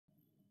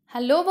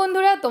Hello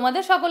বন্ধুরা,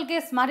 তোমাদের সকলকে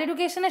স্মার্ট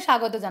এডুকেশনে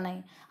স্বাগত জানাই।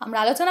 আমরা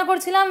আলোচনা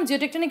করছিলাম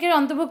জিওটেকটনিকের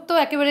অন্তর্ভুক্ত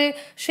একেবারে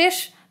শেষ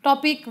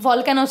টপিক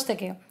ভলক্যানোস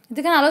থেকে,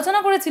 যেখানে আলোচনা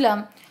করেছিলাম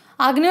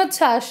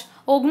আগ্নেয়োচ্ছ্বাস,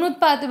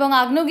 অগ্ন্যুৎপাত এবং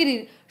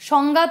আগ্নেয়গিরির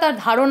সংজ্ঞা, তার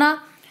ধারণা,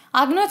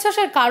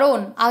 আগ্নেয়োচ্ছ্বাসের কারণ,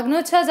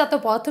 আগ্নেয়োচ্ছ্বাসজাত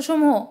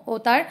পদার্থসমূহ ও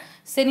তার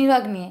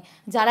শ্রেণীভাগ নিয়ে।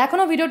 যারা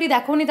এখনও ভিডিওটি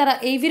দেখোনি তারা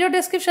এই ভিডিও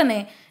ডেসক্রিপশনে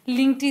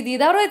লিঙ্কটি দিয়ে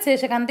দেওয়া রয়েছে,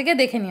 সেখান থেকে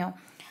দেখে নিও।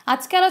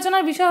 আজকে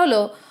আলোচনার বিষয় হলো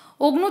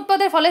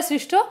অগ্ন্যুৎপাতের ফলে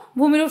সৃষ্ট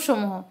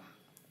ভূমিরূপসমূহ।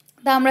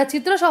 তা আমরা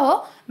চিত্রসহ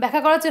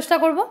ব্যাখ্যা করার চেষ্টা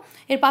করব।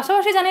 এর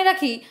পাশাপাশি জানিয়ে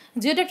রাখি,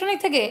 জিওটেকটনিক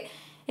থেকে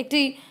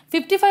একটি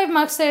 55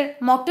 মার্কসের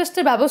মক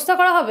টেস্টের ব্যবস্থা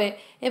করা হবে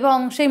এবং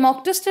সেই মক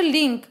টেস্টের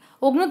লিঙ্ক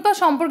অগ্ন্যুৎপাত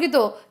সম্পর্কিত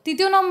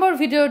 3 নম্বর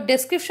ভিডিওর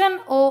ডেসক্রিপশন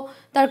ও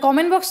তার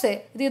কমেন্ট বক্সে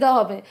দিয়ে দেওয়া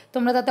হবে।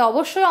 তোমরা তাতে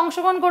অবশ্যই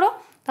অংশগ্রহণ করো,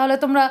 তাহলে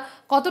তোমরা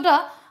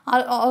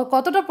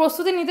কতটা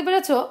প্রস্তুতি নিতে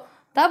পেরেছো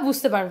তা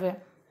বুঝতে পারবে।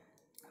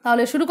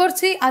 তাহলে শুরু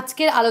করছি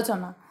আজকের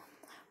আলোচনা।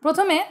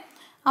 প্রথমে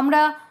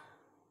আমরা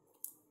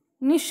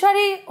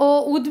নিঃসারী ও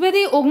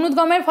উদ্বেদী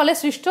অগ্ন্যুৎগমের ফলে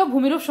সৃষ্ট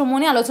ভূমিরূপ সমূহ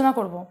নিয়ে আলোচনা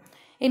করব।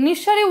 এই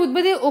নিঃসারী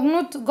উদ্বেদী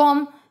অগ্ন্যুৎগম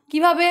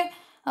কীভাবে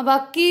বা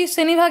কী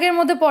শ্রেণীভাগের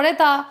মধ্যে পড়ে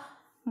তা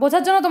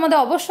বোঝার জন্য তোমাদের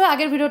অবশ্যই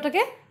আগের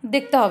ভিডিওটাকে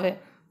দেখতে হবে।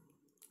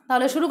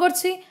 তাহলে শুরু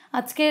করছি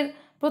আজকের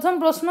প্রথম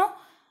প্রশ্ন,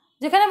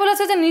 যেখানে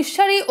বলেছে যে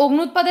নিঃসারী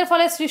অগ্ন্যুৎপাতের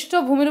ফলে সৃষ্ট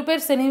ভূমিরূপের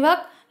শ্রেণীভাগ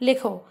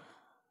লেখো।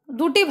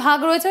 দুটি ভাগ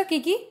রয়েছে, কি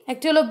কি?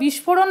 একটি হলো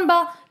বিস্ফোরণ বা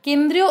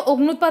কেন্দ্রীয়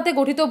অগ্ন্যুৎপাতে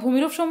গঠিত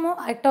ভূমিরূপসমূহ,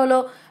 একটা হলো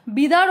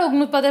বিদার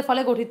অগ্ন্যুৎপাতের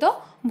ফলে গঠিত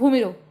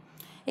ভূমিরূপ।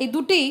 এই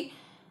দুটি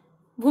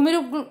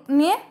ভূমিরূপ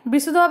নিয়ে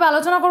বিস্তৃতভাবে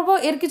আলোচনা করব।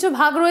 এর কিছু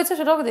ভাগ রয়েছে,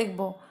 সেটাও দেখব।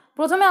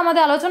 প্রথমে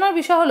আমাদের আলোচনার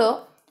বিষয় হলো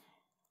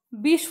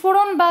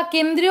বিস্ফোরণ বা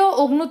কেন্দ্রীয়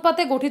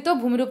অগ্ন্যুৎপাতে গঠিত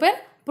ভূমিরূপের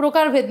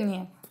প্রকারভেদ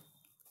নিয়ে।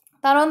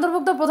 তার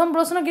অন্তর্ভুক্ত প্রথম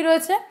প্রশ্ন কি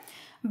রয়েছে?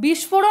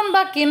 বিস্ফোরণ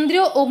বা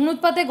কেন্দ্রীয়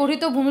অগ্ন্যুৎপাতে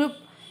গঠিত ভূমিরূপ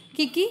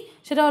কি কি?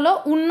 সেটা হলো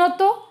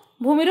উন্নত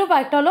ভূমিরূপ আর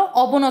একটা হলো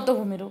অবনত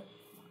ভূমিরূপ।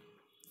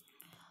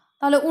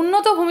 তাহলে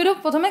উন্নত ভূমিরূপ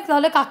প্রথমে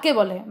তাহলে কাকে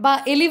বলে, বা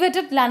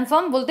এলিভেটেড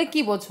ল্যান্ডফর্ম বলতে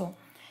কি বোঝো?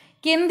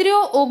 কেন্দ্রীয়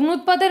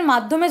অগ্ন্যুৎপাতের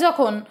মাধ্যমে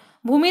যখন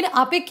ভূমির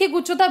আপেক্ষিক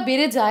উচ্চতা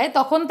বেড়ে যায়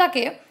তখন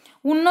তাকে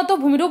উন্নত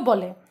ভূমিরূপ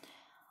বলে,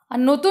 আর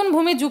নতুন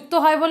ভূমি যুক্ত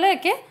হয় বলে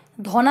একে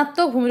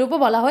ধনাত্মক ভূমিরূপও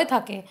বলা হয়ে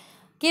থাকে।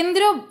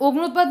 কেন্দ্রীয়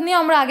অগ্ন্যুৎপাত নিয়ে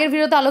আমরা আগের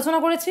ভিডিওতে আলোচনা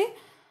করেছি,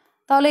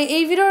 তাহলে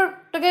এই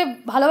ভিডিওটাকে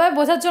ভালোভাবে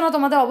বোঝার জন্য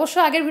তোমাদের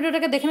অবশ্যই আগের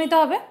ভিডিওটাকে দেখে নিতে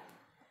হবে।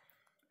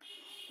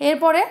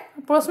 এরপরে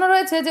প্রশ্ন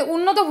রয়েছে যে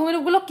উন্নত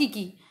ভূমিরূপগুলো কি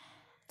কি?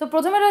 তো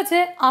প্রথমে রয়েছে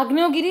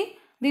আগ্নেয়গিরি,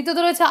 দ্বিতীয়ত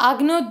রয়েছে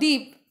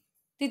আগ্নেয়দ্বীপ,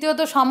 তৃতীয়ত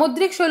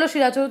সামুদ্রিক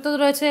শৈলশিরা, চতুর্থত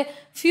রয়েছে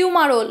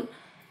ফিউমারোল,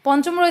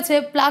 পঞ্চম রয়েছে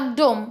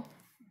প্লাগডোম,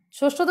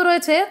 ষষ্ঠত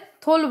রয়েছে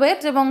থলোইড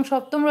এবং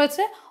সপ্তম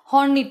রয়েছে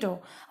হর্নিটো।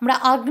 আমরা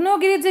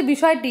আগ্নেয়গিরির যে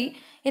বিষয়টি,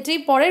 এটি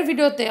পরের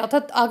ভিডিওতে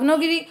অর্থাৎ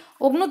আগ্নেয়গিরি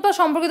অগ্ন্যুৎপাত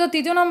সম্পর্কিত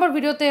 3 নম্বর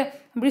ভিডিওতে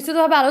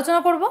বিস্তৃতভাবে আলোচনা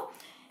করব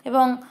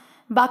এবং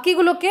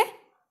বাকিগুলোকে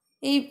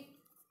এই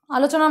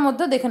আলোচনার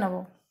মধ্যে দেখে নেব।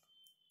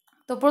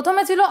 তো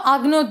প্রথমে ছিল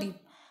আগ্নেয়দ্বীপ।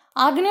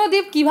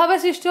 আগ্নেয়দ্বীপ কীভাবে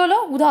সৃষ্টি হলো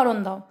উদাহরণ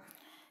দাও।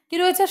 কি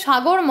রয়েছে?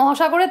 সাগর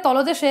মহাসাগরের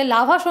তলদেশে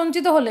লাভা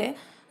সঞ্চিত হলে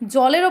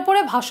জলের ওপরে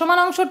ভাসমান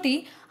অংশটি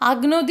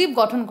আগ্নেয়দ্বীপ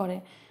গঠন করে।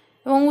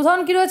 এবং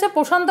উদাহরণ কি রয়েছে?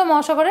 প্রশান্ত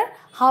মহাসাগরের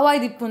হাওয়াই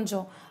দ্বীপপুঞ্জ।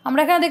 আমরা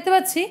এখানে দেখতে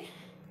পাচ্ছি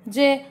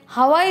যে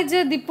হাওয়াই যে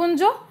দ্বীপপুঞ্জ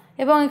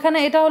এবং এখানে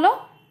এটা হলো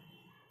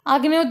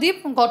আগ্নেয়দ্বীপ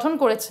গঠন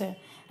করেছে।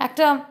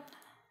 একটা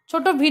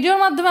ছোট ভিডিওর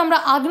মাধ্যমে আমরা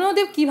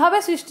আগ্নেয়দ্বীপ কীভাবে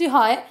সৃষ্টি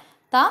হয়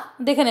তা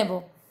দেখে নেব।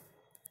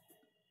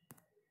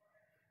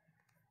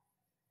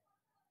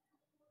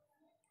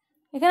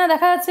 এখানে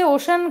দেখা যাচ্ছে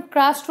ওশান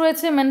ক্রাস্ট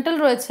রয়েছে, মেন্টেল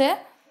রয়েছে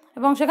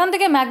এবং সেখান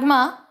থেকে ম্যাগমা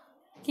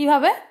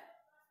কিভাবে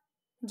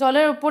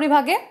জলের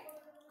উপরিভাগে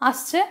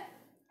আসছে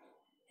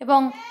এবং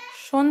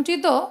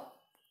সঞ্চিত,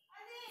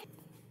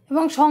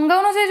 এবং সংজ্ঞা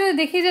অনুযায়ী যদি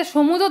দেখি যে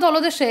সমুদ্র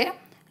তলদেশে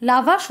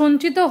লাভা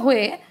সঞ্চিত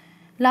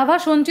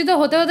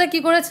হতে হতে কী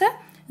করেছে?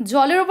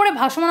 জলের উপরে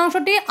ভাসমান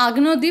অংশটি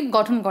আগ্নেয়দ্বীপ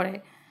গঠন করে।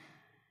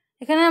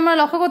 এখানে আমরা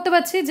লক্ষ্য করতে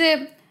পারছি যে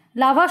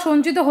লাভা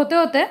সঞ্চিত হতে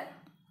হতে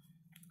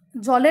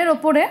জলের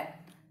ওপরে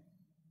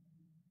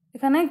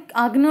এখানে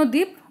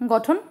আগ্নেয়দ্বীপ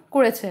গঠন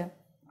করেছে।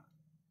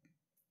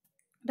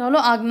 এটা হলো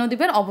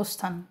আগ্নেয়দ্বীপের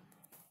অবস্থান।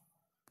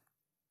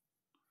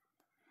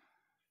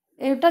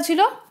 এটা ছিল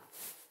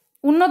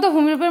উন্নত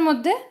ভূমিরূপের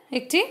মধ্যে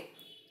একটি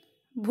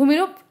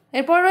ভূমিরূপ।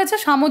 এরপর রয়েছে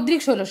সামুদ্রিক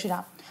শৈলশিরা।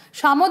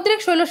 সামুদ্রিক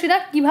শৈলশিরা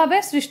কিভাবে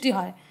সৃষ্টি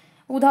হয়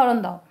উদাহরণ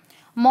দাও।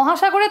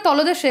 মহাসাগরের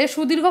তলদেশে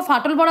সুদীর্ঘ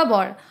ফাটল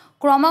বরাবর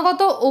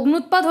ক্রমাগত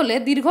অগ্ন্যুৎপাত হলে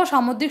দীর্ঘ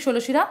সামুদ্রিক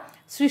শৈলশিরা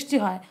সৃষ্টি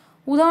হয়।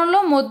 উদাহরণ হলো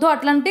মধ্য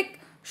আটলান্টিক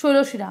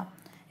শৈলশিরা।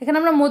 এখানে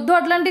আমরা মধ্য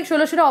আটলান্টিক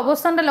শৈলশিরা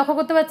অবস্থানটা লক্ষ্য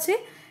করতে পারছি।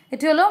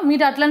 এটি হলো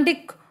মিড আটলান্টিক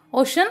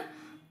ওশান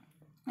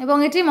এবং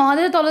এটি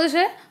মহাদেশের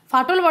তলদেশে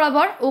ফাটল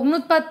বরাবর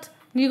অগ্ন্যুৎপাত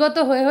নির্গত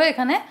হয়ে হয়ে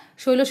এখানে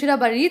শৈলশিরা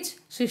বা রিচ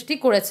সৃষ্টি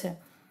করেছে।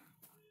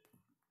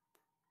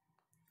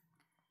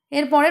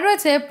 এরপরে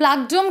রয়েছে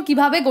প্লাগডোম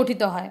কিভাবে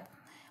গঠিত হয়।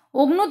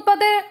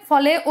 অগ্ন্যুৎপাতের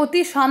ফলে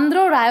অতি সান্দ্র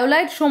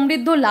রায়োলাইট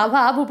সমৃদ্ধ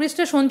লাভা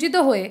ভূপৃষ্ঠে সঞ্চিত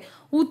হয়ে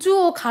উঁচু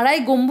ও খাড়াই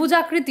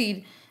গম্বুজাকৃতির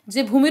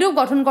যে ভূমিরূপ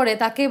গঠন করে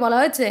তাকে বলা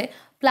হয়েছে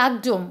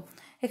প্লাগডোম।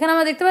 এখানে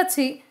আমরা দেখতে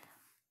পাচ্ছি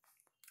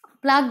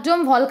প্লাগডোম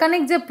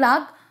ভলকানিক যে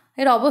প্লাগ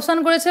এর অবস্থান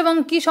করেছে এবং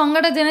কি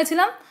সংজ্ঞাটা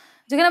জেনেছিলাম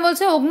যেখানে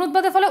বলছে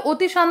অগ্নুৎপাতের ফলে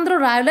অতি সান্দ্র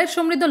রায়োলাইট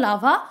সমৃদ্ধ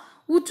লাভা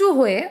উঁচু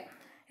হয়ে,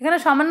 এখানে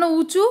সামান্য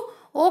উঁচু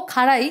ও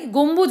খাড়াই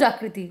গম্বুজ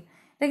আকৃতির,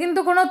 এটা কিন্তু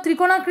কোনো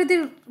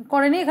ত্রিকোণাকৃতির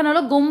করেনি, এখানে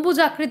হলো গম্বুজ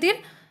আকৃতির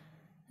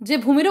যে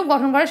ভূমিরূপ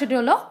গঠন করে সেটি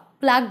হলো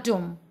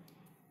প্লাগডোম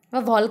বা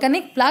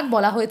ভলকানিক প্লাগ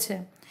বলা হয়েছে।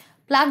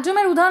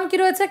 প্লাগডোমের উদাহরণ কী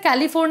রয়েছে?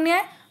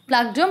 ক্যালিফোর্নিয়ায়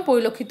প্লাগডোম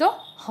পরিলক্ষিত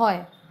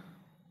হয়।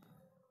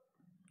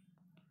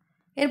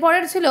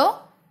 এরপরের ছিল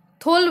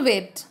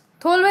থোলওয়েড।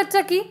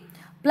 থোলওয়েডটা কি?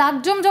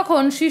 প্লাগডোম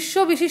যখন শীর্ষ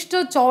বিশিষ্ট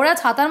চওড়া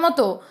ছাতার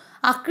মতো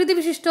আকৃতি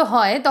বিশিষ্ট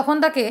হয় তখন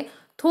তাকে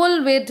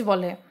থোলওয়েড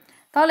বলে।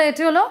 তাহলে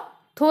এটি হলো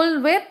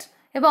থোলওয়েড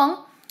এবং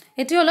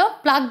এটি হলো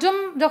প্লাগডোম।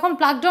 যখন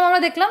প্লাগডোম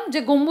আমরা দেখলাম যে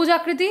গম্বুজ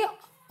আকৃতি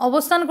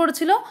অবস্থান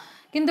করেছিল,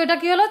 কিন্তু এটা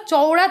কি হলো?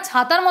 চওড়া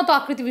ছাতার মতো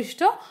আকৃতি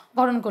বিশিষ্ট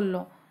গঠন করলো,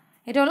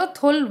 এটা হলো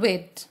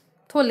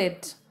থোলেড।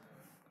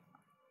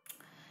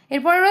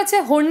 এরপরে রয়েছে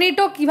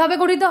হর্নিটো। কিভাবে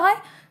গঠিত হয়?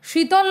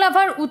 শীতল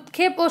লাভার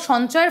উৎক্ষেপ ও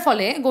সঞ্চয়ের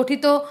ফলে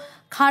গঠিত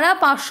খাড়া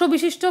পার্শ্ব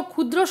বিশিষ্ট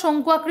ক্ষুদ্র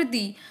শঙ্কু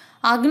আকৃতি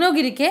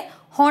আগ্নেয়গিরিকে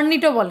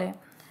হর্নিটো বলে।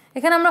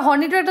 এখানে আমরা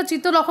হর্নিটোর একটা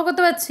চিত্র লক্ষ্য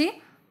করতে পারছি।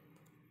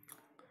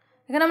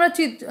 এখানে আমরা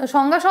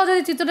সংজ্ঞা সহ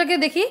যদি চিত্রটাকে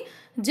দেখি,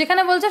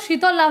 যেখানে বলছে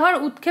শীতল লাভার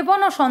উৎক্ষেপণ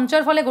ও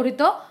সঞ্চয়ের ফলে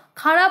গঠিত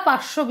খাড়া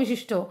পার্শ্ব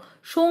বিশিষ্ট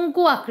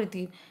শঙ্কু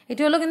আকৃতির,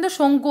 এটি হলো কিন্তু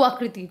শঙ্কু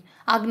আকৃতির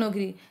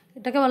আগ্নেয়গিরি,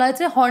 এটাকে বলা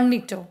হয়েছে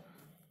হর্নিটো।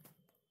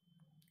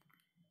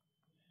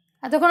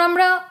 এতক্ষণ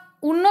আমরা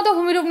উন্নত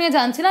ভূমিরূপ নিয়ে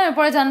জানছিলাম,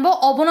 এরপরে জানবো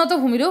অবনত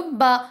ভূমিরূপ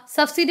বা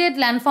সাবসিডিয়েড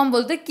ল্যান্ডফর্ম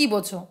বলতে কী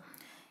বোঝো।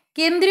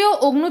 কেন্দ্রীয়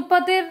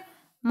অগ্নুৎপাতের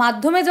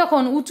মাধ্যমে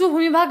যখন উঁচু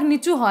ভূমিভাগ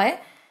নিচু হয়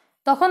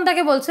তখন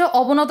তাকে বলছে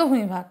অবনত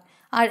ভূমিভাগ,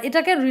 আর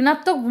এটাকে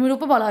ঋণাত্মক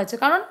ভূমিরূপও বলা হয়েছে,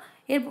 কারণ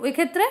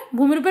এক্ষেত্রে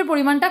ভূমিরূপের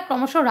পরিমাণটা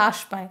ক্রমশ হ্রাস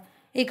পায়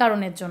এই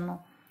কারণের জন্য।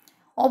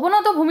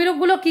 অবনত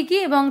ভূমিরূপগুলো কী কী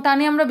এবং তা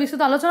নিয়ে আমরা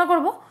বিশদ আলোচনা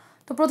করব।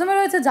 তো প্রথমে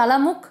রয়েছে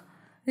জ্বালামুখ,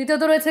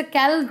 দ্বিতীয়ত রয়েছে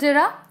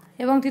ক্যালডেরা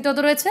এবং তৃতীয়ত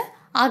রয়েছে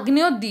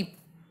আগ্নেয় দ্বীপ।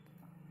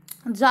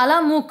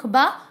 জ্বালামুখ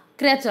বা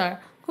ক্রেচার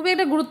খুবই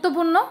একটা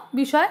গুরুত্বপূর্ণ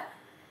বিষয়।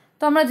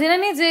 তো আমরা জেনে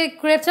নিই যে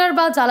ক্রেচার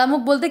বা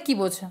জ্বালামুখ বলতে কী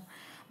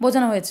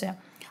বোঝানো হয়েছে।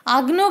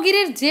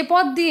 আগ্নেয়গিরির যে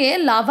পথ দিয়ে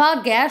লাভা,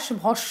 গ্যাস,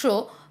 ভস্ম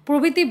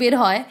প্রভৃতি বের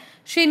হয়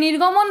সেই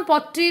নির্গমন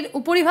পথটির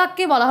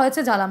উপরিভাগকে বলা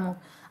হয়েছে জ্বালামুখ।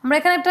 আমরা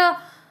এখানে একটা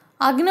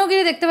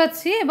আগ্নেয়গিরি দেখতে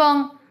পাচ্ছি এবং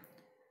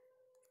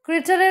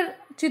ক্রেচারের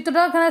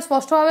চিত্রটা এখানে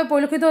স্পষ্টভাবে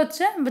পরিলক্ষিত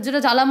হচ্ছে, যেটা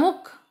জ্বালামুখ।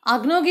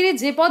 আগ্নেয়গিরি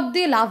যে পথ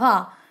দিয়ে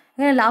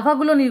এখানে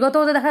লাভাগুলো নির্গত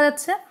হতে দেখা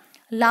যাচ্ছে,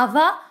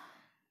 লাভা,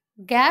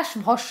 গ্যাস,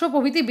 ভস্ম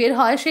প্রভৃতি বের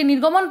হয় সেই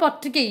নির্গমন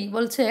পথটিকেই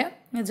বলছে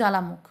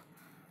জ্বালামুখ।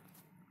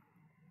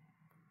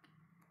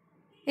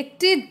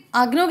 একটি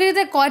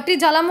আগ্নেয়গিরিতে কয়টি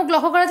জ্বালামুখ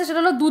লক্ষ্য করা যাচ্ছে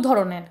সেটা হলো দু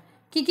ধরনের।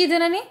 কী কী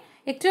জেনে নিই।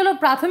 একটি হলো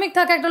প্রাথমিক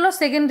থাকে, একটা হলো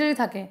সেকেন্ডারি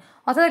থাকে,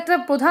 অর্থাৎ একটা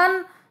প্রধান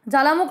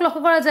জ্বালামুখ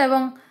লক্ষ্য করা যায়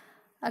এবং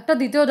একটা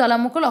দ্বিতীয়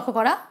জ্বালামুখও লক্ষ্য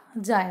করা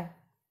যায়।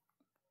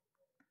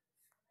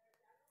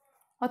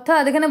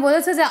 অর্থাৎ এখানে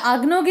বলেছে যে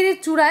আগ্নেয়গিরির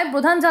চূড়ায়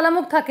প্রধান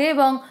জ্বালামুখ থাকে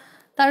এবং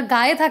তার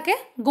গায়ে থাকে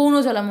গৌণ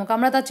জ্বালামুখ।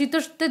 আমরা তার চিত্র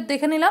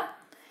দেখে নিলাম।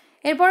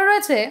 এরপরে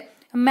রয়েছে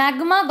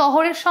ম্যাগমা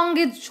গহ্বরের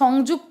সঙ্গে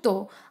সংযুক্ত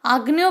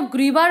আগ্নেয়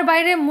গ্রীবার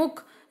বাইরে মুখ,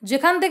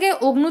 যেখান থেকে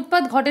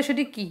অগ্নুৎপাত ঘটে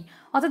সেটি কী?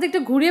 অর্থাৎ একটু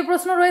ঘুরিয়ে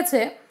প্রশ্ন রয়েছে,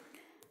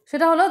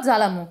 সেটা হলো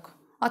জ্বালামুখ।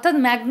 অর্থাৎ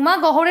ম্যাগমা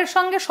গহ্বরের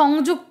সঙ্গে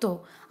সংযুক্ত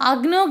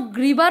আগ্নেয়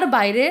গ্রীবার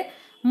বাইরে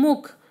মুখ,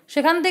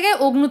 সেখান থেকে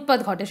অগ্নুৎপাত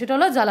ঘটে, সেটা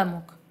হলো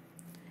জ্বালামুখ।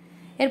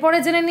 এরপরে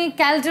জেনে নিই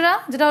ক্যালডেরা,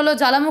 যেটা হলো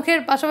জ্বালামুখের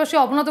পাশাপাশি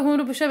অবনত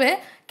ভূমিরূপ হিসেবে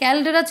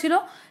ক্যালডেরা ছিল।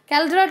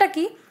 ক্যালডেরাটা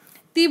কি?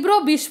 তীব্র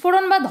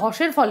বিস্ফোরণ বা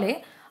ধসের ফলে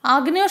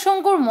আগ্নেয়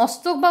শঙ্কুর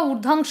মস্তক বা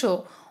ঊর্ধ্বাংশ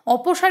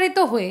অপসারিত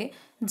হয়ে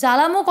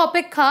জ্বালামুখ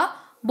অপেক্ষা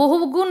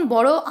বহুগুণ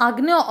বড়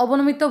আগ্নেয়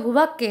অবনমিত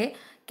ভূভাগকে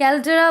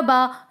ক্যালডেরা বা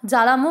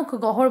জ্বালামুখ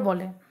গহ্বর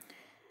বলে।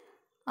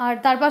 আর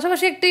তার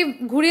পাশাপাশি একটি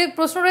ঘুরিয়ে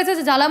প্রশ্ন রয়েছে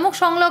যে জ্বালামুখ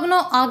সংলগ্ন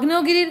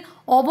আগ্নেয়গিরির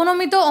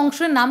অবনমিত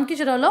অংশের নাম কি?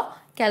 সেটা হলো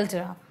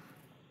ক্যালডেরা।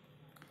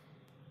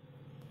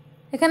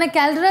 এখানে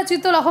ক্যালডেরা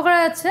চিত্র লক্ষ্য করা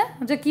যাচ্ছে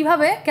যে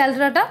কীভাবে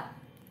ক্যালডেরাটা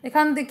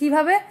এখান থেকে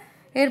কীভাবে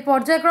এর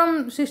পর্যায়ক্রম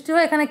সৃষ্টি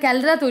হয়ে এখানে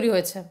ক্যালডেরা তৈরি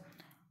হয়েছে।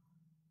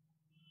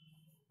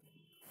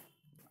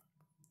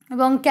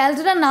 এবং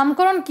ক্যালডেরার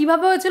নামকরণ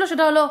কিভাবে হয়েছিল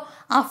সেটা হলো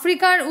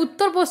আফ্রিকার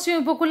উত্তর পশ্চিম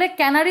উপকূলে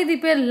ক্যানারি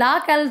দ্বীপের লা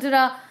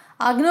ক্যালডেরা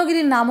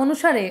আগ্নেয়গিরির নাম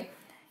অনুসারে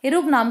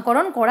এরূপ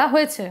নামকরণ করা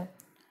হয়েছে।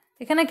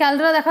 এখানে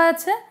ক্যালডেরা দেখা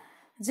যাচ্ছে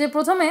যে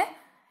প্রথমে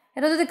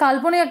এটা যদি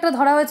কাল্পনিক একটা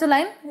ধরা হয়েছে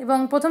লাইন, এবং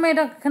প্রথমে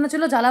এটা এখানে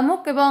ছিল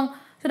জ্বালামুখ এবং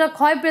সেটা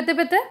ক্ষয় পেতে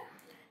পেতে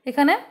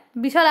এখানে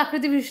বিশাল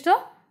আকৃতি বিশিষ্ট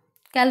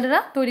ক্যালডেরা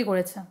তৈরি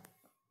করেছে।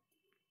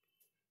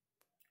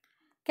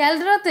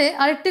 ক্যালডেরাতে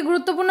আরেকটি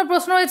গুরুত্বপূর্ণ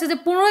প্রশ্ন রয়েছে যে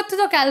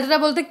পুনরুত্থিত ক্যালডেরা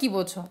বলতে কী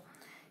বোঝো।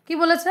 কি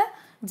বলেছে?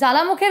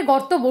 জ্বালামুখের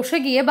গর্ত বসে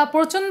গিয়ে বা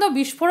প্রচণ্ড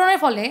বিস্ফোরণের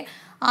ফলে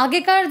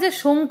আগেকার যে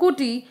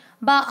শঙ্কুটি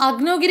বা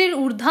আগ্নেয়গিরির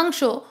ঊর্ধ্বাংশ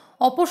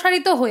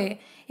অপসারিত হয়ে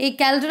এই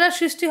ক্যালডেরার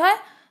সৃষ্টি হয়।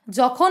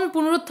 যখন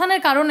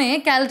পুনরুত্থানের কারণে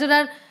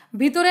ক্যালডেরার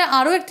ভিতরে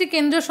আরও একটি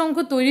কেন্দ্রীয়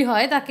শঙ্কু তৈরি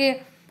হয় তাকে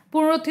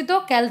পুনরুত্থিত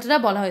ক্যালডেরা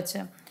বলা হয়েছে।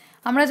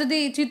 আমরা যদি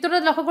চিত্রটা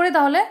লক্ষ্য করি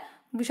তাহলে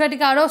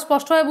বিষয়টিকে আরও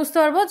স্পষ্টভাবে বুঝতে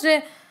পারবো যে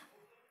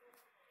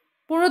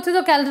পুনরুত্থিত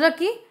ক্যালডেরা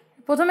কি।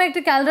 প্রথমে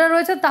একটি ক্যালডেরা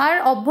রয়েছে, তার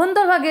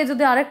অভ্যন্তরভাগে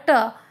যদি আরেকটা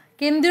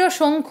কেন্দ্রীয়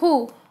শঙ্কু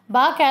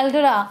বা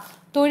ক্যালডেরা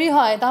তৈরি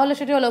হয় তাহলে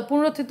সেটি হলো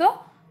পুনরুত্থিত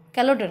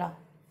ক্যালডেরা।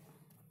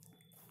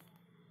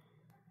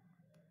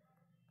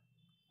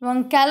 এবং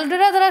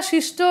ক্যালডেরা দ্বারা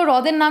সৃষ্ট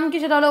হ্রদের নাম কি,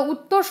 সেটা হলো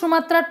উত্তর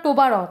সুমাত্রার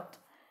টোবা হ্রদ।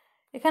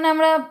 এখানে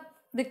আমরা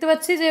দেখতে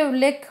পাচ্ছি যে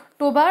লেক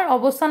টোবার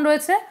অবস্থান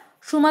রয়েছে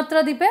সুমাত্রা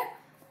দ্বীপে।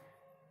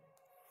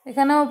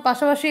 এখানেও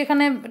পাশাপাশি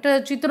এখানে একটা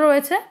চিত্র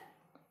রয়েছে,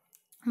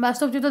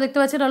 বাস্তব চিত্র দেখতে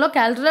পাচ্ছি, এটা হলো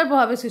ক্যালডেরার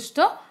প্রভাবে সৃষ্ট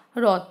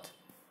হ্রদ।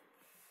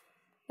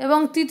 এবং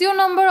তৃতীয়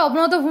নম্বর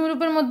অবনত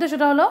ভূমিরূপের মধ্যে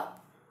সেটা হলো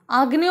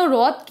আগ্নেয়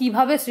হ্রদ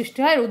কীভাবে সৃষ্টি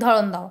হয়, এর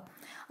উদাহরণ দাও।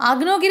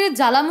 আগ্নেয়গিরির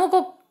জ্বালামুখ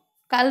ও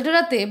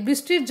ক্যালডেরাতে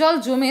বৃষ্টির জল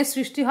জমে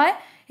সৃষ্টি হয়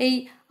এই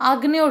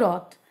আগ্নেয়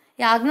হ্রদ।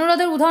 এই আগ্নেয়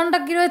হ্রদের উদাহরণটা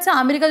কী রয়েছে,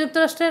 আমেরিকা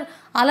যুক্তরাষ্ট্রের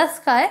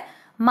আলাস্কায়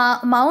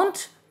মাউন্ট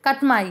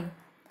কাটমাই।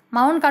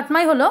 মাউন্ট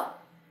কাটমাই হলো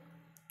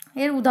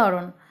এর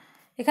উদাহরণ।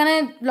 এখানে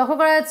লক্ষ্য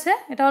করা যাচ্ছে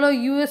এটা হলো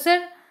ইউএসের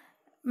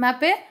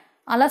ম্যাপে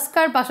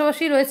আলাস্কার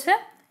পাশাপাশি রয়েছে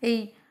এই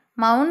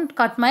মাউন্ট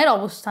কাটমাইয়ের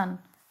অবস্থান।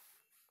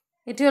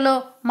 এটি হলো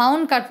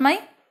মাউন্ট কাটমাই,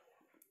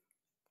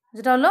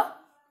 যেটা হলো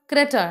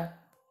ক্রেটার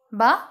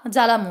বা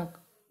জ্বালামুখ।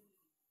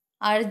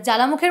 আর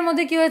জ্বালামুখের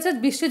মধ্যে কী হয়েছে,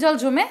 বৃষ্টি জল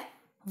জমে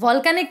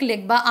ভলক্যানিক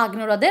লেক বা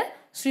আগ্নেয় হ্রদের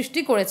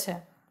সৃষ্টি করেছে।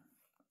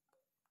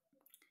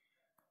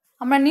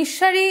 আমরা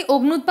নিঃসারী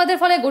অগ্নুৎপাতের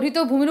ফলে গঠিত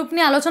ভূমিরূপ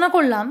নিয়ে আলোচনা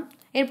করলাম।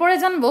 এরপরে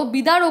জানবো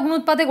বিদার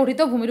অগ্নুৎপাতে গঠিত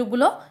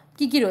ভূমিরূপগুলো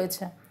কী কী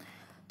রয়েছে।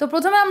 তো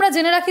প্রথমে আমরা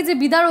জেনে রাখি যে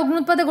বিদার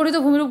অগ্নুৎপাতে গঠিত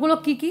ভূমিরূপগুলো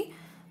কী কী।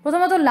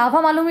 প্রথমত লাভা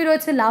মালভূমি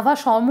রয়েছে, লাভা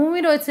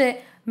সমভূমি রয়েছে,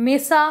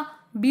 মেসা,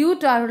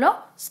 বিউট আর হলো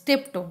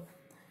স্টেপটো।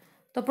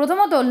 তো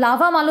প্রথমত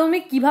লাভা মালভূমি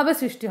কীভাবে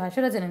সৃষ্টি হয়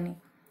সেটা জেনে নিই।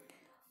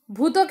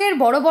 ভূত্বকের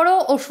বড় বড়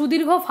ও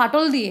সুদীর্ঘ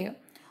ফাটল দিয়ে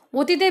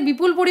অতীতে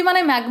বিপুল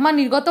পরিমাণে ম্যাগমা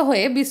নির্গত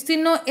হয়ে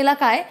বিস্তীর্ণ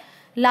এলাকায়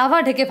লাভা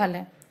ঢেকে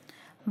ফেলে।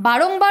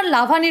 বারংবার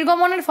লাভা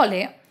নির্গমনের ফলে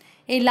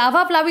এই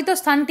লাভা প্লাবিত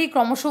স্থানটি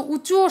ক্রমশ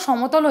উঁচু ও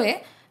সমতল হয়ে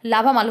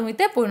লাভা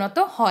মালভূমিতে পরিণত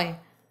হয়।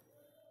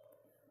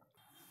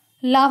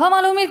 লাভা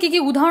মালভূমির কী কী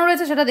উদাহরণ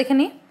রয়েছে সেটা দেখে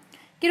নিই।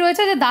 কী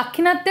রয়েছে, যে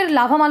দাক্ষিণাত্যের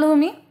লাভা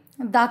মালভূমি,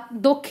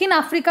 দক্ষিণ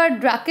আফ্রিকার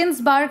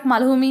ড্রাকেন্সবার্গ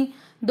মালভূমি,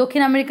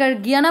 দক্ষিণ আমেরিকার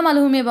গিয়ানা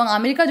মালভূমি এবং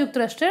আমেরিকা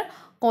যুক্তরাষ্ট্রের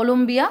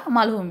কলম্বিয়া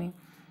মালভূমি।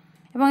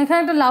 এবং এখানে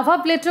একটা লাভা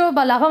প্লেটো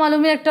বা লাভা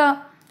মালভূমির একটা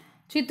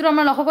চিত্র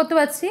আমরা লক্ষ্য করতে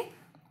পারছি।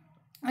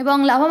 এবং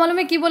লাভা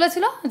মালভূমি কী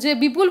বলেছিল, যে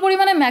বিপুল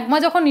পরিমাণে ম্যাগমা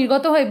যখন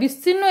নির্গত হয়ে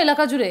বিস্তীর্ণ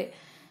এলাকা জুড়ে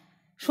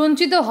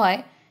সঞ্চিত হয়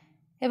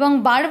এবং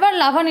বারবার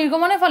লাভা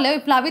নির্গমনের ফলে ওই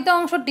প্লাবিত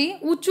অংশটি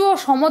উঁচু ও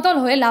সমতল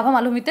হয়ে লাভা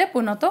মালভূমিতে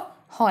পরিণত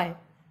হয়।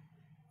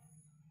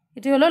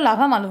 এটি হলো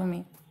লাভা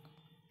মালভূমি।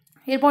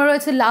 এরপর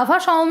রয়েছে লাভা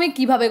সমভূমি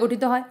কীভাবে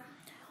গঠিত হয়।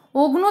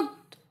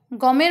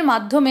 অগ্নুৎগমের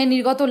মাধ্যমে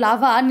নির্গত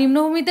লাভা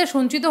নিম্নভূমিতে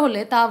সঞ্চিত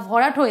হলে তা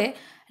ভরাট হয়ে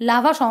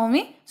লাভা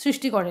সমভূমি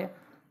সৃষ্টি করে।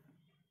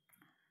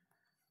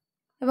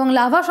 এবং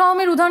লাভা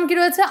সমভূমির উদাহরণ কী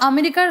রয়েছে,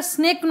 আমেরিকার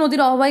স্নেক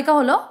নদীর অববাহিকা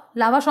হলো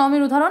লাভা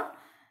সমভূমির উদাহরণ।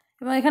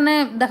 এবং এখানে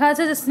দেখা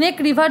যাচ্ছে যে স্নেক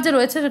রিভার যে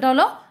রয়েছে সেটা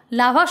হলো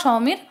লাভা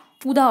সমভূমির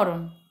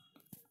উদাহরণ।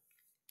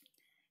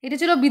 এটি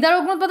ছিল বিদার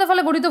অগ্নুৎপাতের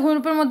ফলে গঠিত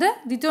ভূমিরূপের মধ্যে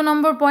দ্বিতীয়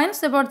নম্বর পয়েন্টস।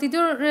 এরপর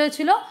তৃতীয়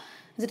ছিল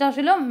যেটা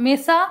ছিল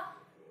মেসা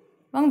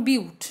এবং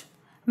বিউট।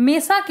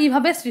 মেসা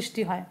কিভাবে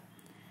সৃষ্টি হয়।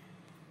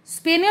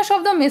 স্পেনীয়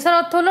শব্দ মেসার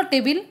অর্থ হলো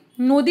টেবিল।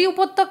 নদী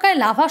উপত্যকায়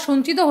লাভা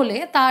সঞ্চিত হলে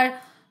তার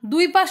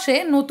দুই পাশে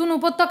নতুন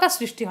উপত্যকা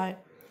সৃষ্টি হয়।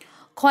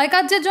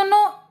 ক্ষয়কার্যের জন্য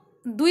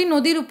দুই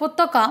নদীর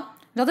উপত্যকা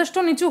যথেষ্ট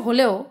নিচু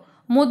হলেও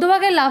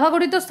মধ্যভাগের লাভা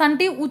গঠিত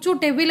স্থানটি উঁচু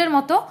টেবিলের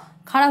মতো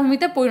খাড়া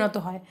ভূমিতে পরিণত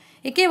হয়।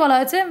 একেই বলা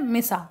হয়েছে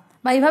মেসা,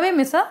 বা এইভাবেই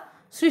মেসা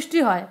সৃষ্টি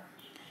হয়।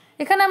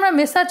 এখানে আমরা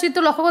মেসার চিত্র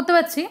লক্ষ্য করতে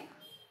পারছি,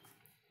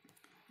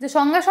 যে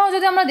সংজ্ঞাসহ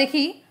যদি আমরা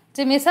দেখি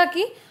যে মেসা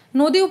কি,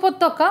 নদী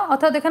উপত্যকা,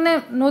 অর্থাৎ এখানে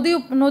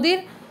নদীর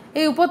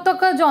এই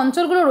উপত্যকার যে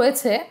অঞ্চলগুলো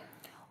রয়েছে,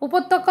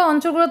 উপত্যকা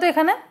অঞ্চলগুলোতে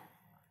এখানে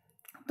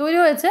তৈরি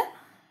হয়েছে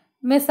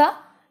মেসা।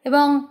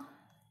 এবং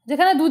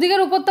যেখানে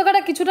দুদিকের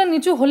উপত্যকাটা কিছুটা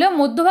নিচু হলেও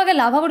মধ্যভাগে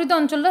লাভাগঠিত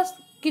অঞ্চলটা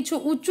কিছু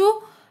উঁচু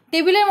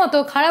টেবিলের মতো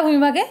খাড়া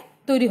ভূমিভাগে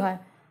তৈরি হয়,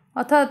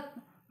 অর্থাৎ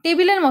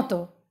টেবিলের মতো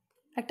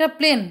একটা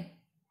প্লেন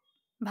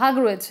ভাগ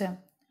রয়েছে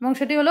এবং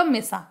সেটি হলো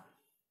মেসা।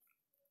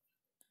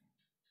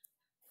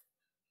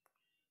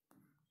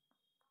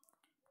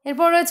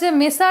 এরপর রয়েছে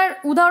মেসার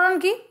উদাহরণ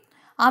কি।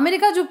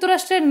 আমেরিকা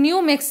যুক্তরাষ্ট্রের নিউ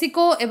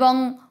মেক্সিকো এবং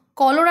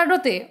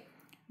কলোরাডোতে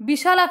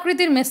বিশাল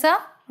আকৃতির মেসা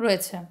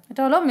রয়েছে,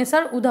 এটা হলো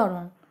মেসার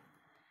উদাহরণ।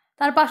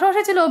 তার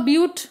পাশাপাশি ছিল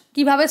বিউট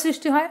কিভাবে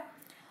সৃষ্টি হয়।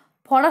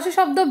 ফরাসি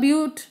শব্দ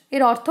বিউট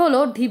এর অর্থ হলো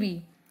ঢিবি।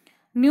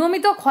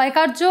 নিয়মিত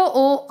ক্ষয়কার্য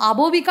ও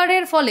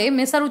আবহবিকারের ফলে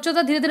মেসার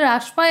উচ্চতা ধীরে ধীরে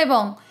হ্রাস পায়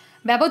এবং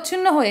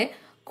ব্যবচ্ছিন্ন হয়ে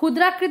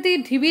ক্ষুদ্রাকৃতির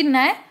ঢিবির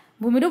ন্যায়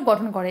ভূমিরূপ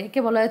গঠন করে, একে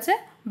বলা হয়েছে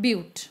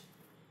বিউট।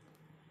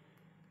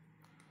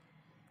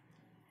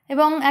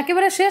 এবং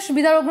একেবারে শেষ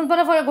বিদার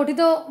অগ্নুৎপাতের ফলে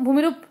গঠিত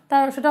ভূমিরূপ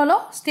সেটা হলো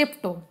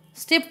স্টেপটো।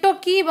 স্টেপটো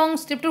কী এবং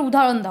স্টেপটোর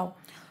উদাহরণ দাও।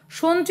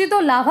 সঞ্চিত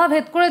লাভা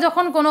ভেদ করে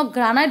যখন কোনো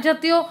গ্রানাইট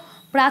জাতীয়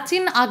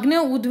প্রাচীন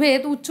আগ্নেয়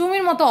উদ্ভিদ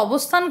উচ্চভূমির মতো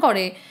অবস্থান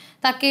করে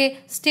তাকে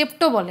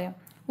স্টেপটো বলে।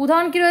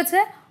 উদাহরণ কী রয়েছে,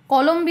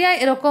 কলম্বিয়ায়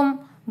এরকম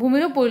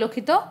ভূমিরূপ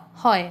পরিলক্ষিত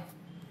হয়।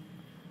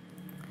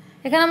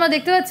 এখানে আমরা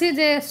দেখতে পাচ্ছি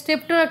যে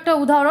স্টেপটোর একটা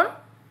উদাহরণ,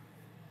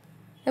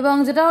 এবং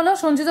যেটা হলো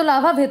সঞ্চিত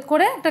লাভা ভেদ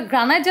করে একটা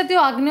গ্রানাইট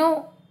জাতীয় আগ্নেয়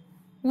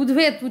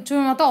উদ্ভিদ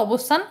উচ্চভূমির মতো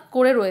অবস্থান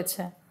করে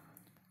রয়েছে।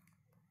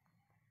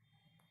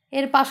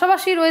 এর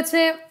পাশাপাশি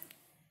রয়েছে,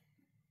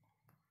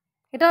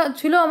 এটা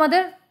ছিল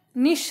আমাদের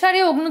নিঃসারী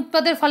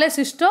অগ্নুৎপাতের ফলে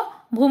সৃষ্ট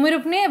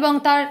ভূমিরূপ নিয়ে এবং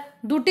তার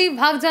দুটি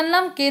ভাগ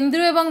জানলাম,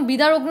 কেন্দ্রীয় এবং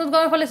বিদার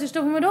অগ্নুদ্গমের ফলে সৃষ্ট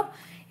ভূমিরূপ।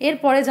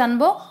 এরপরে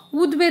জানবো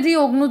উদ্বেধী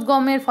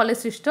অগ্নুদ্গমের ফলে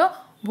সৃষ্ট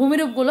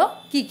ভূমিরূপগুলো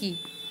কি কি।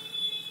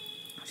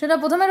 সেটা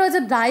প্রথমে রয়েছে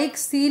ডাইক,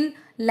 সিল,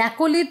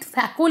 ল্যাকোলিথ,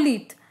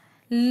 ফ্যাকোলিথ,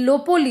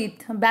 লোপোলিথ,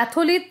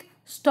 ব্যাথোলিথ,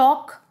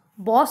 স্টক,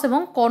 বস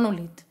এবং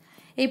কনলিথ।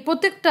 এই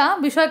প্রত্যেকটা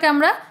বিষয়কে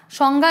আমরা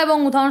সংজ্ঞা এবং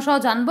উদাহরণসহ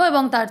জানবো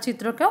এবং তার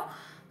চিত্রকেও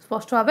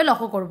স্পষ্টভাবে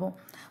লক্ষ্য করব।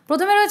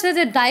 প্রথমে রয়েছে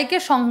যে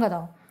ডাইকের সংজ্ঞা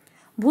দাও।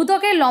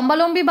 ভূত্বকের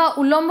লম্বালম্বী বা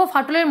উল্লম্ব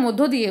ফাটলের মধ্য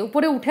দিয়ে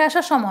উপরে উঠে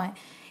আসার সময়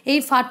এই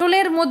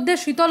ফাটলের মধ্যে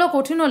শীতল ও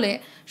কঠিন হলে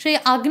সেই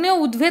আগ্নেয়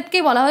উদ্ভেদকে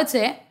বলা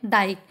হয়েছে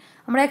ডাইক।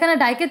 আমরা এখানে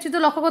ডাইকের চিত্র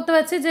লক্ষ্য করতে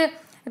পারছি যে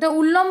এটা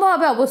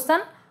উল্লম্বভাবে অবস্থান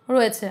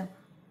রয়েছে,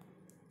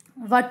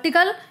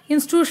 ভার্টিক্যাল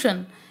ইনস্ট্রুশন,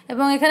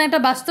 এবং এখানে একটা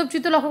বাস্তব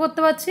চিত্র লক্ষ্য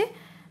করতে পারছি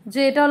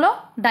যে এটা হলো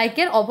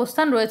ডাইকের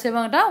অবস্থান রয়েছে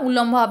এবং এটা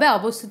উল্লম্বভাবে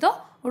অবস্থিত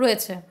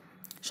রয়েছে।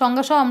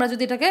 সংজ্ঞা সহ আমরা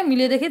যদি এটাকে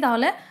মিলিয়ে দেখি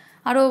তাহলে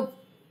আরও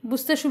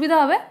বুঝতে সুবিধা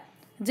হবে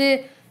যে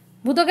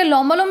ভূত্বকের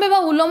লম্বালম্বী বা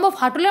উল্লম্ব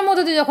ফাটলের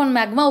মধ্যে দিয়ে যখন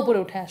ম্যাগমা উপরে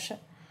উঠে আসে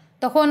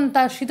তখন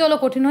তার শীতল ও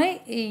কঠিন হয়ে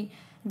এই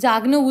যে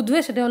আগ্নেয়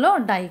উদ্ভেদ সেটা হলো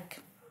ডাইক।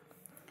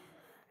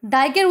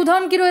 ডাইকের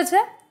উদাহরণ কি রয়েছে?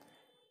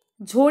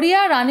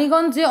 ঝরিয়া,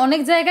 রানীগঞ্জে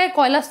অনেক জায়গায়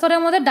কয়লা স্তরের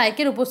মধ্যে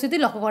ডাইকের উপস্থিতি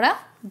লক্ষ্য করা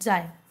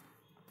যায়।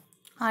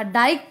 আর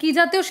ডাইক কী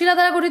জাতীয় শিলা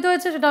দ্বারা গঠিত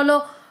হয়েছে? সেটা হলো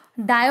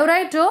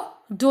ডায়োরাইট ও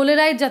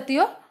ডোলেরাইট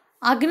জাতীয়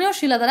আগ্নেয়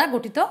শিলা দ্বারা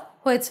গঠিত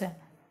হয়েছে।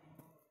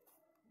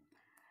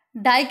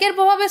 ডাইকের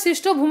প্রভাবে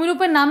সৃষ্ট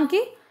ভূমিরূপের নাম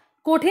কি?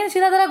 কঠিন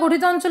শিলা দ্বারা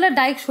গঠিত অঞ্চলে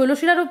ডাইক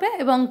শৈলশিলা রূপে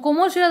এবং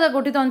কোমল শিলা দ্বারা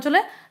গঠিত অঞ্চলে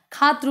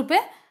খাত রূপে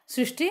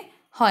সৃষ্টি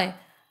হয়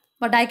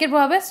বা ডাইকের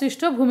প্রভাবে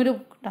সৃষ্ট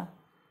ভূমিরূপটা।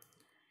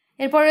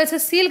 এরপর রয়েছে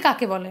সিল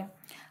কাকে বলে?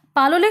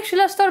 পাললিক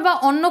শিলাস্তর বা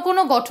অন্য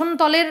কোনো গঠন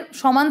তলের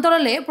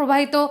সমান্তরালে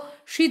প্রবাহিত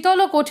শীতল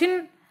ও কঠিন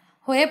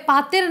হয়ে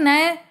পাতের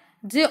ন্যায়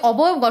যে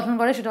অবয়ব গঠন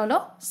করে সেটা হলো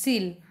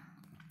সিল।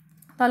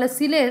 তাহলে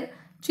সিলের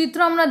চিত্র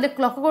আমরা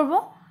লক্ষ্য করব।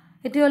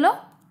 এটি হলো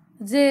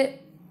যে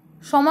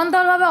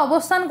সমান্তরালভাবে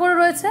অবস্থান করে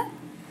রয়েছে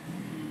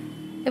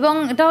এবং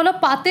এটা হলো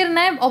পাতের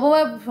ন্যায়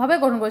অবয়বভাবে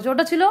গঠন করেছে।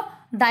 ওটা ছিল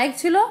ডাইক,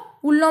 ছিল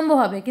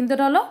উল্লম্বভাবে, কিন্তু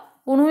এটা হলো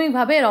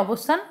অনুভূমিকভাবে এর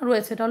অবস্থান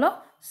রয়েছে। এটা হলো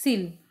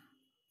সিল।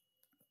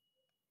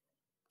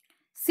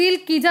 সিল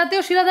কি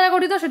জাতীয় শিলা দ্বারা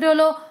গঠিত? সেটা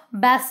হলো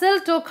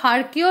ব্যাসল্ট ও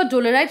ক্ষারকীয়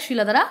ডোলেরাইট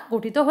শিলা দ্বারা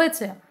গঠিত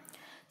হয়েছে।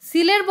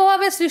 সিলের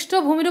প্রভাবে সৃষ্ট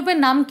ভূমিরূপের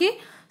নাম কি?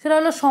 সেটা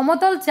হলো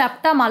সমতল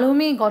চ্যাপ্টা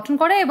মালভূমি গঠন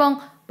করে এবং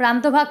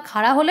প্রান্তভাগ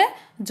খাড়া হলে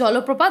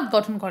জলপ্রপাত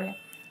গঠন করে।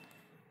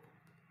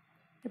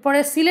 এরপরে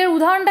সিলের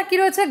উদাহরণটা কি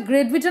রয়েছে?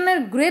 গ্রেট ব্রিটেনের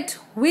গ্রেট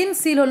হুইন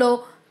সিল হলো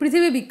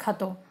পৃথিবী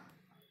বিখ্যাত।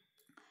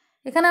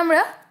 এখানে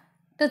আমরা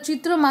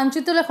একটা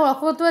মানচিত্র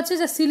লক্ষ্য করতে পারছি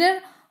যে সিলের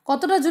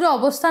কতটা জুড়ে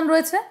অবস্থান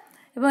রয়েছে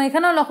এবং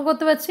এখানেও লক্ষ্য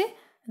করতে পারছি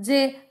যে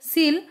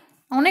সিল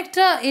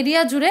অনেকটা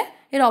এরিয়া জুড়ে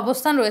এর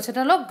অবস্থান রয়েছে।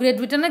 এটা হলো গ্রেট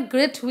ব্রিটেনের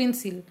গ্রেট হুইন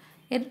সিল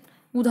এর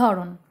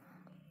উদাহরণ।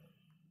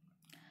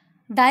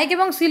 ডাইক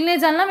এবং সিল নিয়ে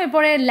জানলাম।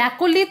 এরপরে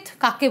ল্যাকোলিথ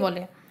কাকে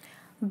বলে?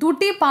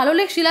 দুটি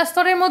পাললিক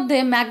শিলাস্তরের মধ্যে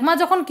ম্যাগমা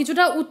যখন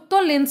কিছুটা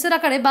উত্তল লেন্সের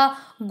আকারে বা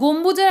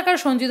গম্বুজের আকারে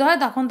সঞ্চিত হয়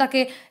তখন তাকে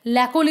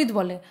ল্যাকোলিথ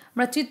বলে।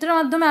 আমরা চিত্রের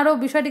মাধ্যমে আরও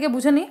বিষয়টিকে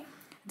বুঝে নিই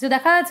যে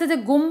দেখা যাচ্ছে যে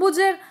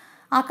গম্বুজের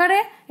আকারে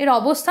এর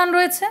অবস্থান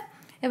রয়েছে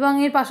এবং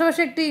এর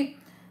পাশাপাশি একটি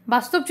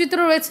বাস্তব চিত্র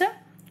রয়েছে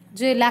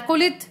যে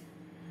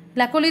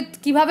ল্যাকোলিথ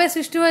কিভাবে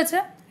সৃষ্টি হয়েছে।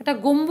 এটা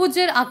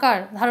গম্বুজের আকার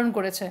ধারণ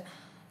করেছে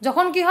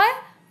যখন কি হয়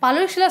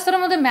পাললিক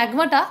শিলাস্তরের মধ্যে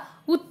ম্যাগমাটা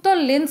উত্তল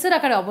লেন্সের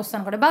আকারে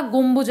অবস্থান করে বা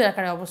গম্বুজের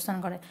আকারে অবস্থান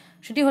করে,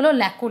 সেটি হলো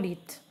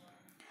ল্যাকোলিথ।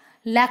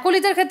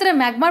 ল্যাকোলিথের ক্ষেত্রে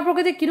ম্যাগমার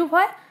প্রকৃতি কীরূপ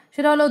হয়?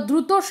 সেটা হলো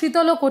দ্রুত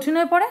শীতল ও কঠিন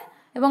হয়ে পড়ে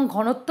এবং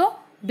ঘনত্ব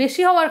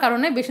বেশি হওয়ার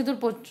কারণে বেশি দূর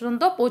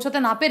পর্যন্ত পৌঁছতে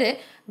না পেরে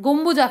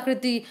গম্বুজ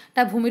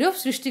আকৃতিটা ভূমিরূপ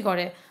সৃষ্টি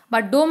করে বা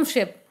ডোম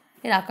শেপ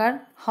এর আকার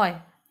হয়।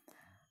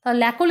 তাহলে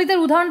ল্যাকোলিথের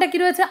উদাহরণটা কী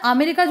রয়েছে?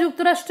 আমেরিকা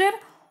যুক্তরাষ্ট্রের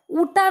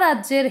উটা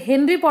রাজ্যের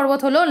হেনরি পর্বত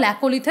হলো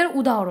ল্যাকোলিথের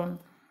উদাহরণ।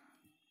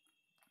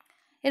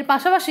 এর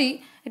পাশাপাশি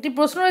একটি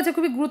প্রশ্ন রয়েছে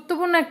খুবই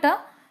গুরুত্বপূর্ণ একটা,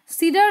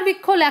 সিডার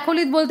বৃক্ষ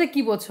ল্যাকোলিথ বলতে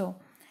কী বোঝো?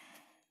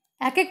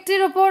 এক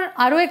একটির ওপর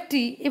আরও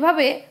একটি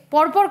এভাবে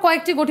পরপর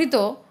কয়েকটি গঠিত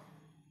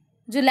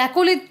যে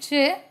ল্যাকোলিথ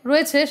যে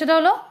রয়েছে সেটা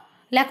হলো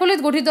ল্যাকোলিথ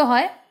গঠিত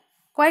হয়,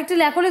 কয়েকটি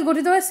ল্যাকোলিথ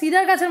গঠিত হয়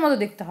সিডার গাছের মতো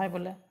দেখতে হয়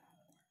বলে।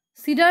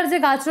 সিডার যে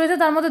গাছ রয়েছে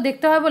তার মতো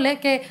দেখতে হয় বলে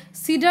কে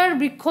সিডার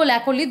বৃক্ষ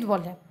ল্যাকোলিথ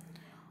বলে।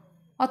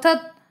 অর্থাৎ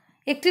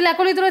একটি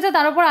ল্যাকোলিথ রয়েছে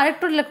তার উপর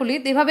আরেকটি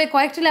ল্যাকোলিথ, এভাবে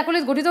কয়েকটি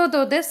ল্যাকোলিথ গঠিত হতে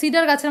হতে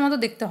সিডার গাছের মতো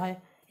দেখতে হয়,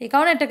 এই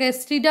কারণে এটাকে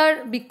সিডার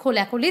বৃক্ষ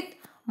ল্যাকোলিথ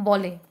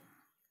বলে।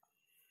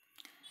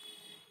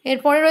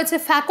 এরপরে রয়েছে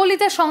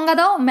ফ্যাকোলিথের সংজ্ঞা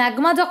দাও।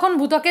 ম্যাগমা যখন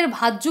ভূত্বকের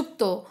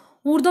ভাঁজযুক্ত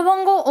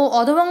ঊর্ধ্বভঙ্গ ও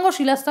অধভঙ্গ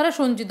শিলাস্তরে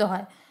সঞ্চিত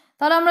হয়।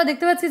 তাহলে আমরা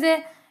দেখতে পাচ্ছি যে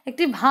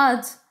একটি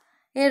ভাঁজ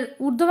এর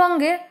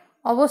ঊর্ধ্বভঙ্গে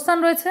অবস্থান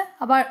রয়েছে,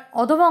 আবার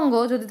অধভঙ্গ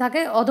যদি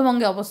থাকে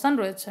অধভঙ্গে অবস্থান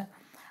রয়েছে,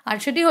 আর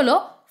সেটি হলো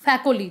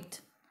ফ্যাকোলিথ।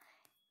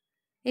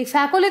 এই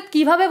ফ্যাকোলিথ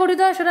কীভাবে গঠিত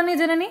হয় সেটা নিয়ে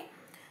জেনে নিই।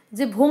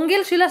 যে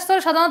ভঙ্গিল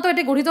শিলাস্তরে সাধারণত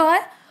এটি গঠিত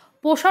হয়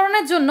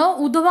প্রসারণের জন্য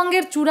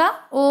ঊর্ধ্বভঙ্গের চূড়া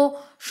ও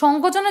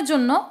সংকোচনের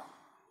জন্য,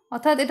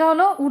 অর্থাৎ এটা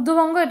হলো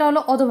ঊর্ধ্বভঙ্গ, এটা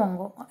হলো অধভঙ্গ,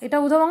 এটা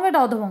ঊর্ধ্বভঙ্গ, এটা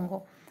অধভঙ্গ।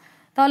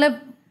 তাহলে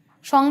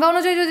সংজ্ঞা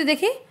অনুযায়ী যদি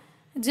দেখি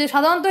যে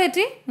সাধারণত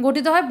এটি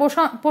গঠিত হয়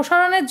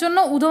প্রসারণের জন্য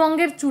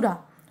ঊর্ধ্বভঙ্গের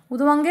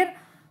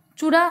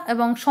চূড়া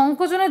এবং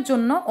সংকোচনের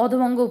জন্য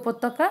অধভঙ্গ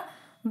উপত্যকা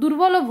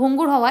দুর্বল ও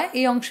ভঙ্গুর হওয়ায়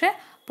এই অংশে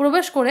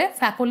প্রবেশ করে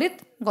ফ্যাকোলিথ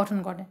গঠন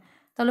করে।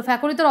 তাহলে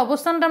ফ্যাকোলিথের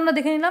অবস্থানটা আমরা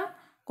দেখে নিলাম,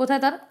 কোথায়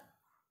তার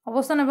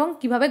অবস্থান এবং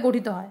কিভাবে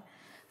গঠিত হয়।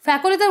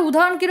 ফ্যাকোলিথের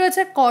উদাহরণ কি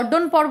রয়েছে?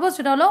 কর্ডন পর্বত,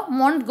 সেটা হলো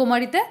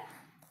মন্টগোমারিতে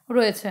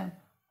রয়েছে।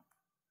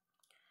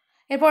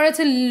 এরপর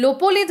রয়েছে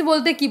লোপোলিথ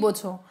বলতে কি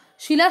বোঝো?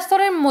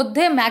 শিলাস্তরের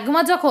মধ্যে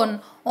ম্যাগমা যখন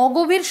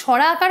অগভীর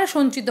সরা আকারে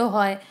সঞ্চিত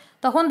হয়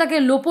তখন তাকে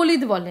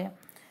লোপোলিথ বলে।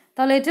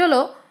 তাহলে এটি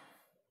হলো,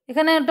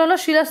 এখানে এটা হলো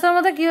শিলাস্তরের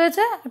মধ্যে কী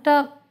হয়েছে, একটা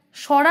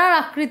সরার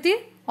আকৃতির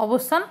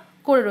অবস্থান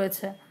করে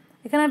রয়েছে।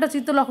 এখানে একটা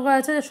চিত্র লক্ষ্য করা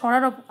হয়েছে যে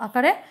সরার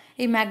আকারে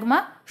এই ম্যাগমা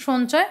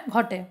সঞ্চয়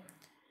ঘটে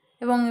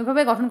এবং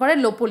এভাবে গঠন করে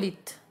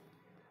লোপোলিথ।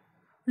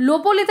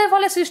 লোপোলিথের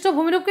ফলে সৃষ্ট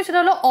ভূমিরূপ কি? সেটা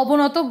হলো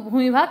অবনত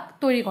ভূমিভাগ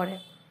তৈরি করে।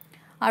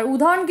 আর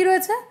উদাহরণ কি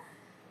রয়েছে?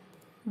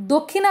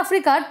 দক্ষিণ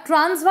আফ্রিকার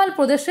ট্রান্সভাল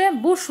প্রদেশে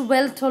বুশ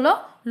ওয়েল্ট হলো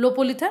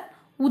লোপোলিথের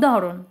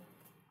উদাহরণ।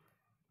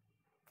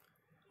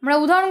 আমরা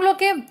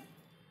উদাহরণগুলোকে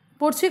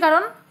পড়ছি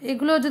কারণ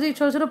এগুলো যদি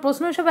ছোটো ছোটো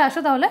প্রশ্ন হিসেবে আসে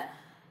তাহলে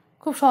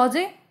খুব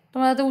সহজেই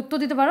তোমরা যাতে উত্তর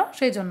দিতে পারো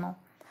সেই জন্য।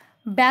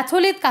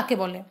 ব্যাথোলিথ কাকে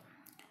বলে?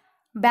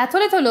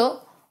 ব্যাথোলিথ হলো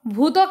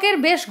ভূত্বকের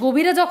বেশ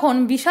গভীরে যখন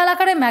বিশাল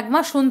আকারে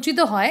ম্যাগমা সঞ্চিত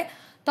হয়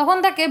তখন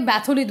তাকে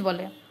ব্যাথোলিথ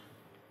বলে।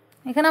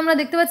 এখানে আমরা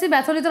দেখতে পাচ্ছি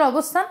ব্যাথোলিথের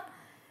অবস্থান,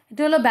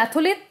 এটি হলো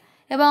ব্যাথোলিথ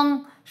এবং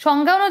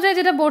সংজ্ঞা অনুযায়ী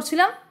যেটা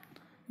পড়ছিলাম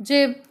যে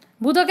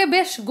ভূত্বকে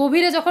বেশ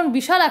গভীরে যখন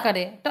বিশাল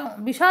আকারে, একটা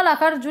বিশাল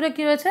আকার জুড়ে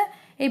কী রয়েছে,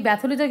 এই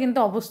ব্যাথোলিথের কিন্তু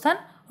অবস্থান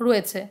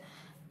রয়েছে,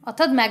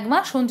 অর্থাৎ ম্যাগমা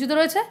সঞ্চিত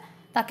রয়েছে,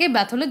 তাকে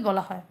ব্যাথোলিথ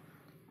বলা হয়।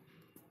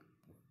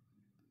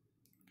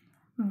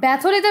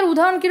 ব্যাথোলিথের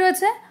উদাহরণ কি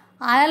রয়েছে?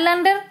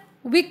 আয়ারল্যান্ডের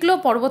উইকলো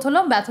পর্বত হলো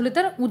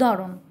ব্যাথোলিথের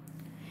উদাহরণ।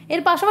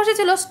 এর পাশাপাশি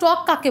ছিল স্টক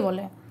কাকে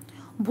বলে?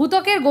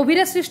 ভূত্বকের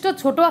গভীরে সৃষ্ট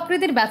ছোট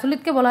আকৃতির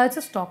ব্যাথোলিথকে বলা হয়েছে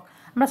স্টক।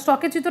 আমরা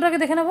স্টকের চিত্রটাকে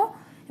দেখে নেব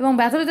এবং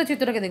ব্যাথোলিথের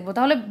চিত্রটাকে দেখব,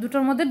 তাহলে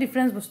দুটোর মধ্যে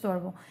ডিফারেন্স বুঝতে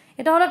পারবো।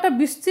 এটা হলো একটা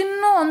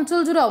বিস্তীর্ণ অঞ্চল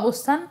জুড়ে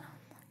অবস্থান,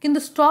 কিন্তু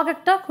স্টক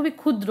একটা খুবই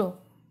ক্ষুদ্র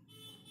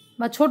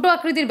বা ছোট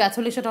আকৃতির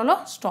ব্যাথোলিথ, সেটা হলো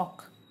স্টক।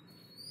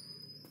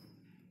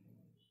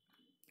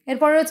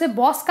 এরপর রয়েছে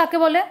বস কাকে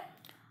বলে?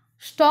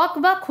 স্টক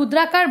বা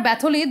ক্ষুদ্রাকার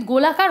ব্যাথোলিথ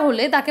গোলাকার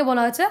হলে তাকে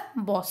বলা হয়েছে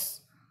বস।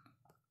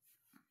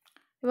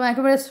 এবং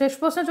একেবারে শেষ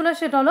প্রশ্নে চলে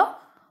সেটা হলো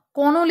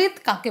চনলিথ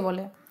কাকে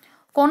বলে?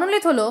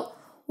 চনলিথ হলো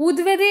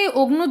উদ্বেদী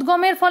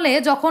অগ্নুদ্গমের ফলে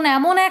যখন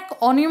এমন এক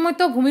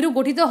অনিয়মিত ভূমিরূপ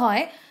গঠিত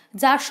হয়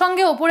যার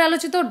সঙ্গে ওপরে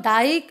আলোচিত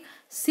ডাইক,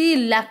 সিল,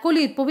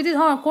 ল্যাকোলিথ প্রভৃতি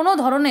কোনো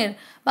ধরনের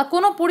বা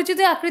কোনো পরিচিত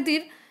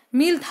আকৃতির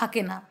মিল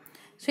থাকে না,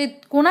 সেই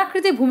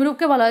কোণাকৃতির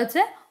ভূমিরূপকে বলা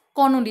হয়েছে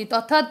চনলিথ।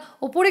 অর্থাৎ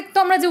উপরিক্ত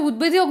আমরা যে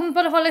উদ্বেদী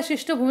অগ্নুৎপাতের ফলে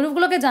সৃষ্ট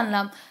ভূমিরূপগুলোকে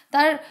জানলাম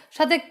তার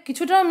সাথে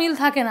কিছুটাও মিল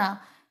থাকে না,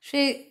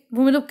 সেই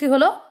ভূমিরূপটি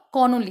হলো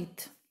চনলিথ।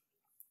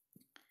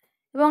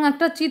 এবং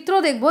একটা চিত্র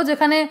দেখব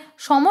যেখানে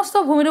সমস্ত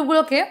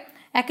ভূমিরূপগুলোকে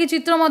একই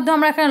চিত্রের মধ্যে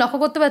আমরা এখানে লক্ষ্য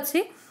করতে পারছি।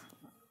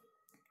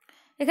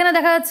 এখানে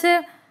দেখা যাচ্ছে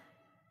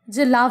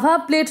যে লাভা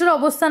প্লেটের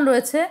অবস্থান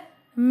রয়েছে,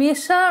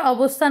 মেসার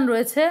অবস্থান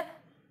রয়েছে,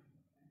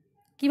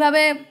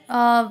 কিভাবে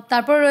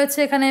তারপর রয়েছে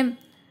এখানে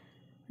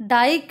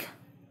ডাইক,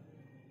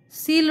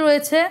 সিল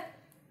রয়েছে,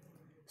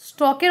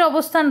 স্টকের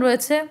অবস্থান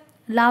রয়েছে,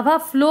 লাভা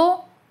ফ্লো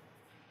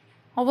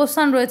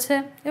অবস্থান রয়েছে।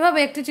 এভাবে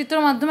একটি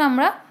চিত্রের মাধ্যমে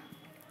আমরা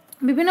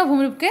বিভিন্ন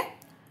ভূমিরূপকে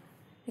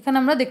এখানে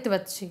আমরা দেখতে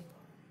পাচ্ছি।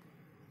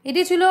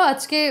 এটি ছিল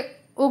আজকে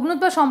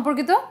অগ্নুৎপাত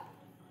সম্পর্কিত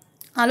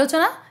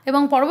আলোচনা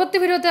এবং পরবর্তী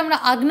ভিডিওতে আমরা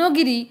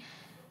আগ্নেয়গিরি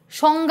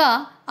সংজ্ঞা,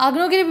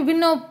 আগ্নেয়গিরির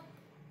বিভিন্ন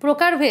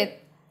প্রকারভেদ,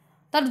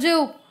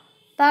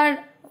 তার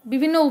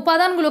বিভিন্ন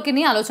উপাদানগুলোকে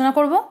নিয়ে আলোচনা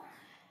করব।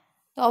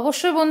 তো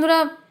অবশ্যই বন্ধুরা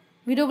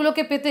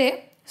ভিডিওগুলোকে পেতে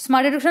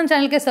স্মার্ট এডুকেশন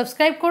চ্যানেলকে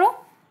সাবস্ক্রাইব করো।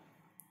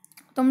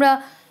 তোমরা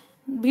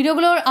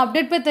ভিডিওগুলোর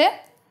আপডেট পেতে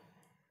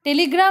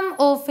টেলিগ্রাম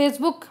ও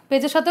ফেসবুক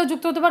পেজের সাথেও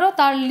যুক্ত হতে পারো,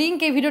 তার লিঙ্ক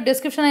এই ভিডিও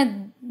ডেসক্রিপশানে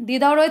দিয়ে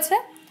দেওয়া রয়েছে।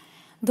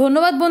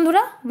 ধন্যবাদ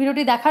বন্ধুরা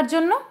ভিডিওটি দেখার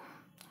জন্য।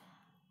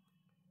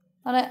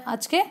 তাহলে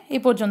আজকে এই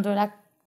পর্যন্ত